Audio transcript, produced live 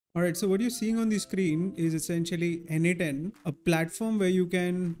All right, so what you're seeing on the screen is essentially n8n, a platform where you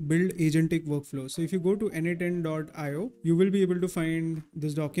can build agentic workflows. So if you go to n8n.io, you will be able to find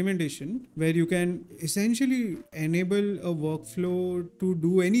this documentation where you can essentially enable a workflow to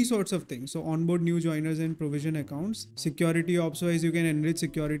do any sorts of things. So onboard new joiners and provision accounts. Security ops wise, you can enrich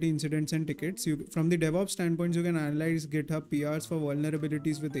security incidents and tickets. From the DevOps standpoint, you can analyze GitHub PRs for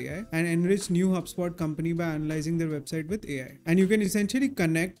vulnerabilities with AI and enrich new HubSpot company by analyzing their website with AI. And you can essentially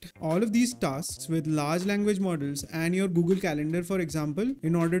connect all of these tasks with large language models and your Google Calendar, for example,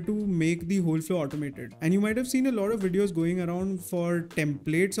 in order to make the whole flow automated. And you might have seen a lot of videos going around for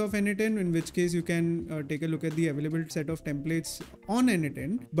templates of n8n, in which case you can take a look at the available set of templates on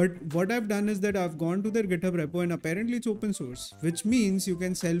n8n. But what I've done is that I've gone to their GitHub repo, and apparently it's open source, which means you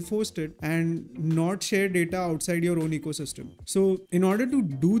can self-host it and not share data outside your own ecosystem. So in order to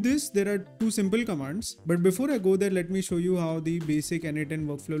do this, there are two simple commands. But before I go there, let me show you how the basic n8n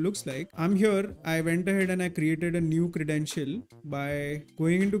workflow looks like. I'm here. I went ahead and I created a new credential by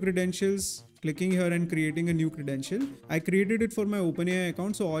going into credentials, clicking here and creating a new credential. I created it for my OpenAI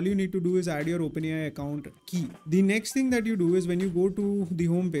account. So all you need to do is add your OpenAI account key. The next thing that you do is when you go to the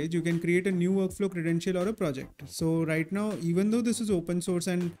home page, you can create a new workflow credential or a project. So right now, even though this is open source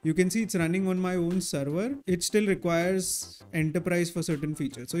and you can see it's running on my own server, it still requires enterprise for certain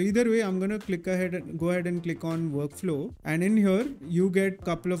features. So either way, I'm going to go ahead and click on workflow. And in here, you get a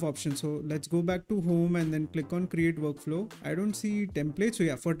couple of options. So let's go back to home and then click on create workflow. I don't see templates. So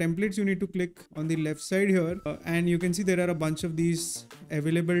yeah, for templates, you need to click on the left side here and you can see there are a bunch of these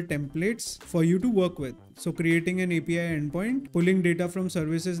available templates for you to work with. So creating an API endpoint, pulling data from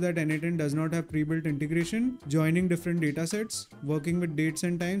services that n8n does not have pre-built integration, joining different data sets, working with dates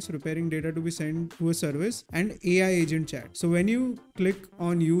and times, preparing data to be sent to a service, and AI agent chat. So when you click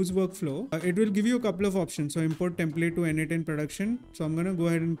on use workflow, it will give you a couple of options. So import template to n8n production. So I'm going to go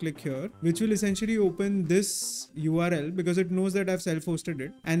ahead and click here, which will essentially open this URL because it knows that I've self-hosted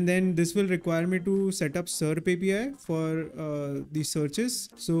it. And then this will require me to set up SERP API for the searches.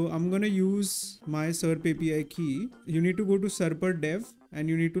 So I'm going to use my SERP API key. You need to go to serper dev and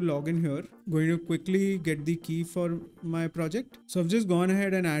you need to log in here. Going to quickly get the key for my project. So I've just gone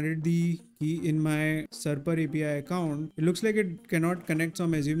ahead and added the key in my Serper API account. It looks like it cannot connect, so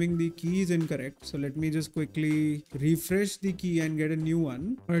I'm assuming the key is incorrect. So let me just quickly refresh the key and get a new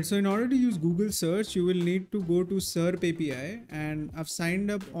one. All right, so in order to use Google search, you will need to go to SERP API, and I've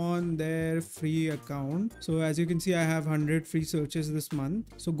signed up on their free account. So as you can see, I have 100 free searches this month.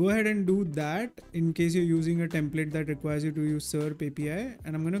 So go ahead and do that in case you're using a template that requires you to use SERP API,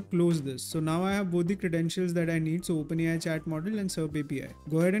 and I'm going to close this. So now I have both the credentials that I need. So OpenAI chat model and SERP API.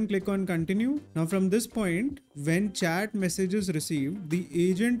 Go ahead and click on continue. Now from this point, when chat message is received, the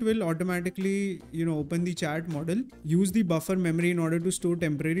agent will automatically, open the chat model, use the buffer memory in order to store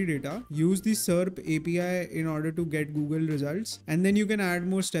temporary data, use the SERP API in order to get Google results. And then you can add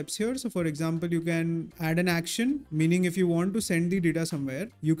more steps here. So for example, you can add an action, meaning if you want to send the data somewhere,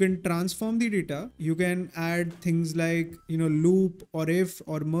 you can transform the data. You can add things like, loop or if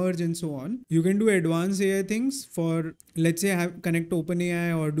or merge and so on. You can do advanced AI things for, let's say, connect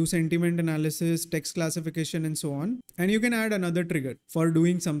OpenAI or do sentiment analysis, text classification, and so on. And you can add another trigger for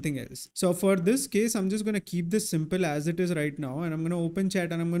doing something else. So for this case, I'm just going to keep this simple as it is right now. And I'm going to open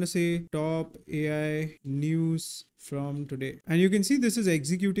chat and I'm going to say top AI news from today. And you can see this is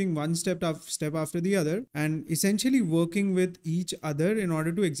executing one step after the other and essentially working with each other in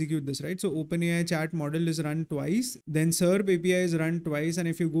order to execute this, right? So OpenAI chat model is run twice, then SERP API is run twice. And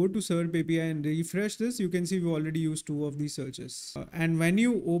if you go to SERP API and refresh this, you can see we already used 2 of these searches. And when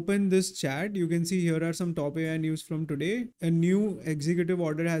you open this chat, you can see here are some top AI news from today. A new executive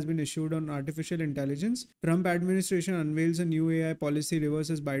order has been issued on artificial intelligence. Trump administration unveils a new AI policy,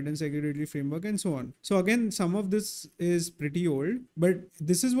 reverses Biden's regulatory framework, and so on. So again, some of this is pretty old, but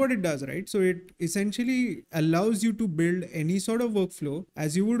this is what it does, right? So it essentially allows you to build any sort of workflow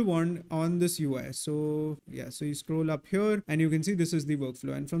as you would want on this UI. So yeah, so you scroll up here and you can see this is the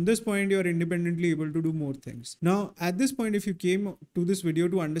workflow. And from this point, you're independently able to do more things. Now, at this point, if you came to this video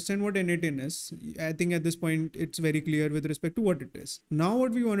to understand what n8n is, I think at this point, it's very clear with respect to what it is. Now,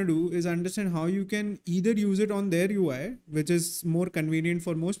 what we want to do is understand how you can either use it on their UI, which is more convenient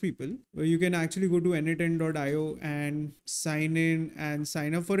for most people, where you can actually go to n8n.io and sign in and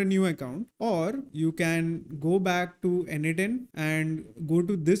sign up for a new account, or you can go back to n8n and go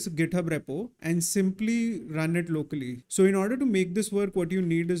to this GitHub repo and simply run it locally. So in order to make this work, what you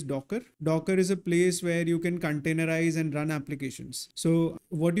need is Docker. Docker is a place where you can containerize and run applications. So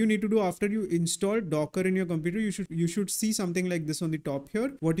what you need to do after you install Docker in your computer, you should see something like this on the top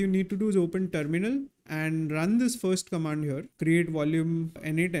here. What you need to do is open terminal and run this first command here, create volume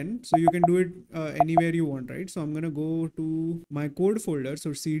n8n. So you can do it anywhere you want, right? So I'm going to go to my code folder,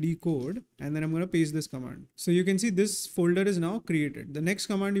 so cd code, and then I'm going to paste this command. So you can see this folder is now created. The next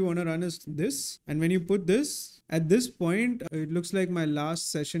command you want to run is this, and when you put this, at this point, it looks like my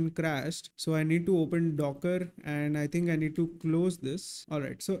last session crashed. So I need to open Docker, and I think I need to close this. All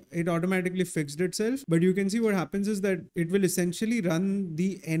right. So it automatically fixed itself, but you can see what happens is that it will essentially run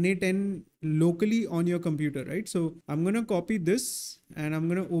the n8n locally on your computer, right? So I'm going to copy this and I'm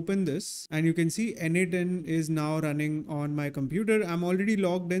going to open this, and you can see n8n is now running on my computer. I'm already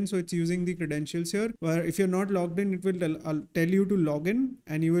logged in, so it's using the credentials here. Where if you're not logged in, it will tell you to log in,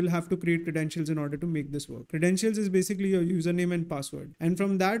 and you will have to create credentials in order to make this work. Credentials is basically your username and password. And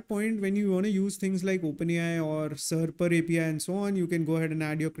from that point, when you want to use things like OpenAI or SERP API and so on, you can go ahead and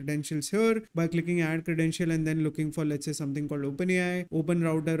add your credentials here by clicking add credential and then looking for, let's say, something called OpenAI, Open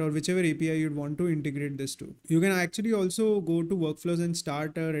Router, or whichever API you'd want to integrate this to. You can actually also go to workflows and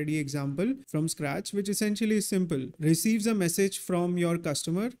start a ready example from scratch, which essentially is simple. Receives a message from your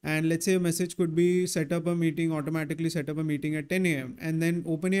customer, and let's say a message could be set up a meeting, automatically set up a meeting at 10 a.m. And then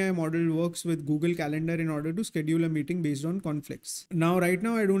OpenAI model works with Google Calendar in order to schedule a meeting based on conflicts. Now, right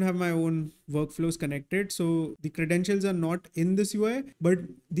now, I don't have my own workflows connected, so the credentials are not in this UI, but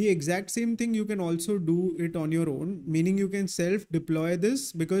the exact same thing you can also do it on your own, meaning you can self-deploy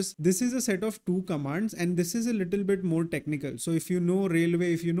this, because this is a set of 2 commands and this is a little bit more technical. So if you know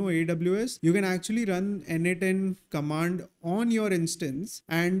Railway, if you know AWS, you can actually run n8n command on your instance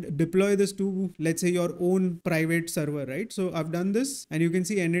and deploy this to, let's say, your own private server, right? So I've done this, and you can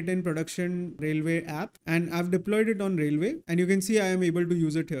see n8n production Railway app, and I've deployed it on Railway, and you can see I am able to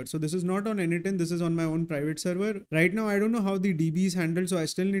use it here. So this is not on n8n, this is on my own private server. Right now, I don't know how the DB is handled, so I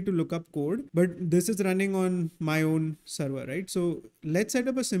still need to look up code, but this is running on my own server, right? So let's set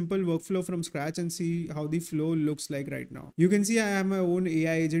up a simple workflow from scratch and see how the flow looks like right now. You can see I have my own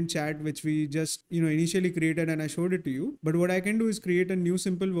AI agent chat, which we just, initially created, and I showed it to you. But what I can do is create a new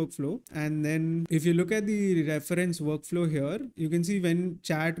simple workflow. And then if you look at the reference workflow here, you can see when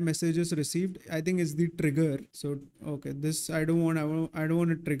chat message is received, I think is the trigger. So, okay, this I don't want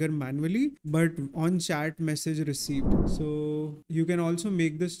to trigger manually, but on chat message received. So you can also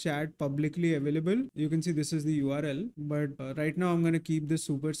make this chat publicly available. You can see this is the URL, but right now I'm going to keep this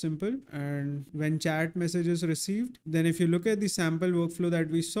super simple. And when chat message is received, then if you look at the sample workflow that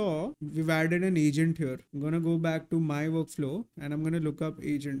we saw, we've added an agent here. I'm going to go back to my workflow and I'm going to look up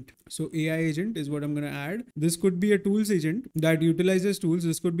agent. So AI agent is what I'm going to add. This could be a tools agent that utilizes tools.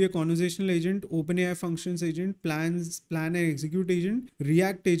 This could be a conversational agent, OpenAI functions agent, plan and execute agent,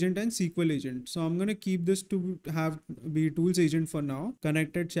 React agent, and SQL agent. So I'm going to keep this to be tools agent for now.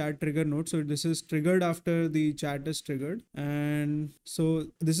 Connected chat trigger node. So this is triggered after the chat is triggered. And so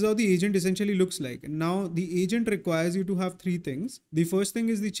this is how the agent essentially looks like. Now the agent requires you to have 3 things. The first thing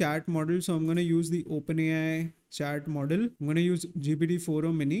is the chat model. So I'm going to use the OpenAI chat model. I'm going to use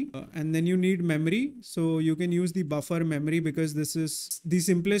GPT-4o mini, and then you need memory. So you can use the buffer memory, because this is the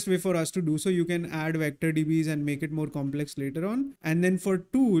simplest way for us to do so. You can add vector DBs and make it more complex later on. And then for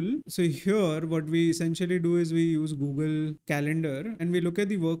tool, so here what we essentially do is we use Google Calendar, and we look at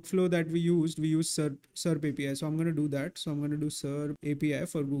the workflow that we use SERP API. So I'm going to do that. So I'm going to do SERP API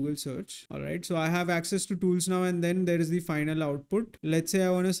for Google search. All right. So I have access to tools now, and then there is the final output. Let's say I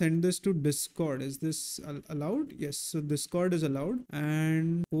want to send this to Discord. Is this allowed? Yes, so Discord is allowed.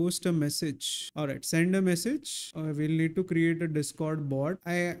 And post a message. All right, send a message. We'll need to create a Discord bot.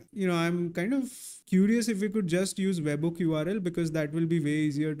 I'm kind of curious if we could just use webhook URL, because that will be way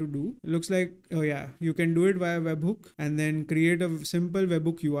easier to do. It looks like, oh yeah, you can do it via webhook and then create a simple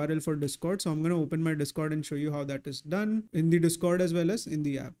webhook URL for Discord. So I'm going to open my Discord and show you how that is done in the Discord as well as in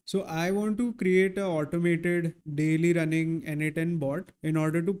the app. So I want to create an automated daily running n8n bot in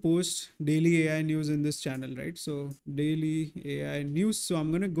order to post daily AI news in this channel, right? So daily AI news. So I'm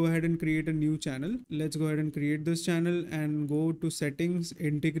going to go ahead and create a new channel. Let's go ahead and create this channel and go to settings,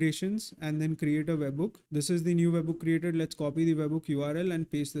 integrations, and then create a webhook. This is the new webhook created. Let's copy the webhook URL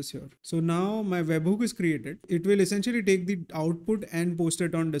and paste this here. So now my webhook is created. It will essentially take the output and post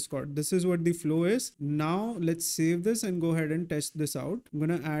it on Discord. This is what the flow is. Now let's save this and go ahead and test this out. I'm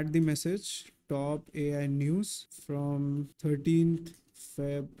going to add the message top AI news from 13th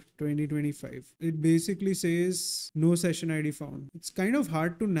Feb 2025. It basically says no session ID found. It's kind of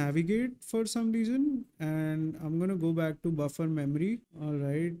hard to navigate for some reason, and I'm gonna go back to buffer memory. All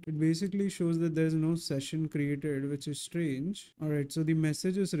right, it basically shows that there's no session created, which is strange. All right, so the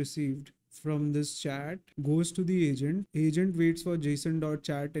message is received from this chat, goes to the agent. Agent waits for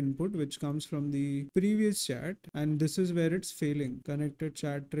json.chat input, which comes from the previous chat, and this is where it's failing. Connected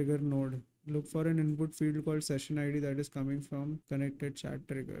chat trigger node. look for an input field called session ID that is coming from connected chat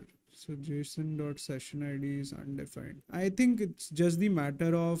trigger. So JSON.session ID is undefined. I think it's just the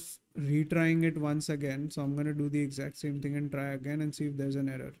matter of retrying it once again. So I'm going to do the exact same thing and try again and see if there's an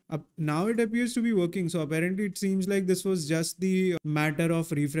error. Now it appears to be working. So apparently it seems like this was just the matter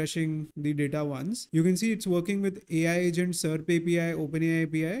of refreshing the data once. You can see it's working with AI agent, SERP API, OpenAI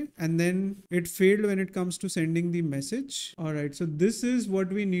API, and then it failed when it comes to sending the message. All right, so this is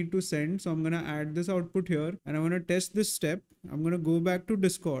what we need to send. So I'm going to add this output here and I'm going to test this step. I'm going to go back to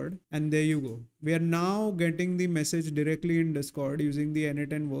Discord and there you go. We are now getting the message directly in Discord using the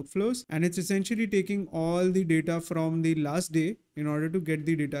n8n workflows, and it's essentially taking all the data from the last day in order to get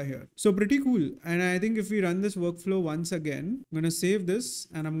the data here. So pretty cool. And I think if we run this workflow once again, I'm going to save this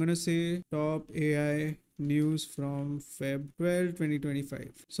and I'm going to say top AI news from Feb 12,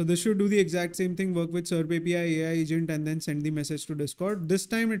 2025. So this should do the exact same thing, work with SERP API, AI agent, and then send the message to Discord. This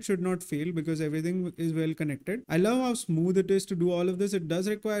time it should not fail because everything is well connected. I love how smooth it is to do all of this. It does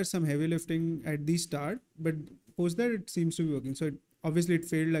require some heavy lifting at the start, but post that it seems to be working. So obviously it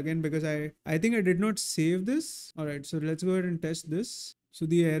failed again because I think I did not save this. All right, so let's go ahead and test this. So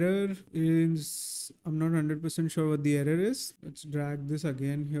the error is, I'm not 100% sure what the error is. Let's drag this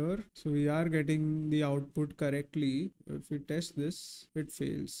again here. So we are getting the output correctly. If we test this, it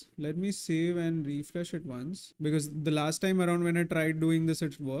fails. Let me save and refresh it once because the last time around when I tried doing this,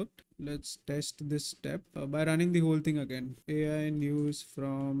 it worked. Let's test this step by running the whole thing again. AI news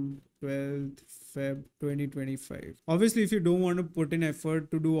from 12th Feb 2025. Obviously, if you don't want to put in effort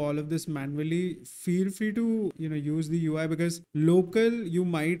to do all of this manually, feel free to, use the UI because local, you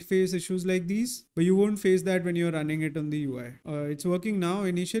might face issues like these, but you won't face that when you're running it on the UI. It's working now.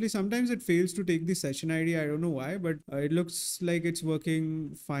 Initially, sometimes it fails to take the session ID. I don't know why, but it looks like it's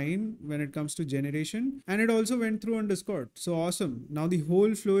working fine when it comes to generation. And it also went through on Discord. So awesome. Now the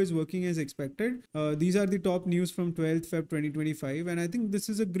whole flow is working as expected. These are the top news from 12th Feb 2025. And I think this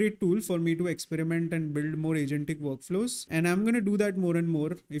is a great tool for me to experiment and build more agentic workflows. And I'm going to do that more and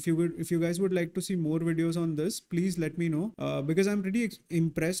more. If you guys would like to see more videos on this, please let me know because I'm pretty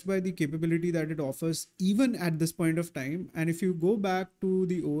impressed by the capability that it offers even at this point of time. And if you go back to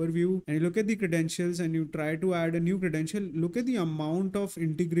the overview and you look at the credentials and you try to add a new credential, look at the amount of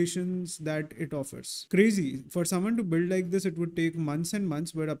integrations that it offers. Crazy. For someone to build like this, it would take months and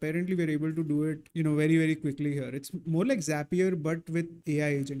months, but apparently we're able to do it, very, very quickly here. It's more like Zapier, but with AI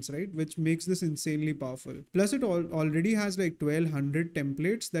agents, right? Which makes this insanely powerful. Plus it already has like 1200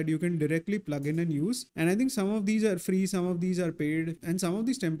 templates that you can directly plug in and use. And I think some of these are free, some of these are paid, and some of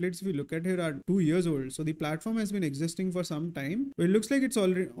these templates, if you look at here, are 2 years old. So the platform has been existing for some time, but it looks like it's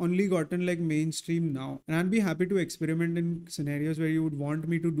already only gotten like mainstream now. And I'd be happy to experiment in scenarios where you would want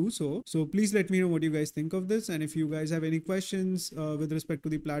me to do so. So please let me know what you guys think of this. And if you guys have any questions with respect to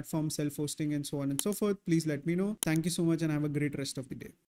the platform, self-hosting, and so on and so forth, please let me know. Thank you so much and have a great rest of the day.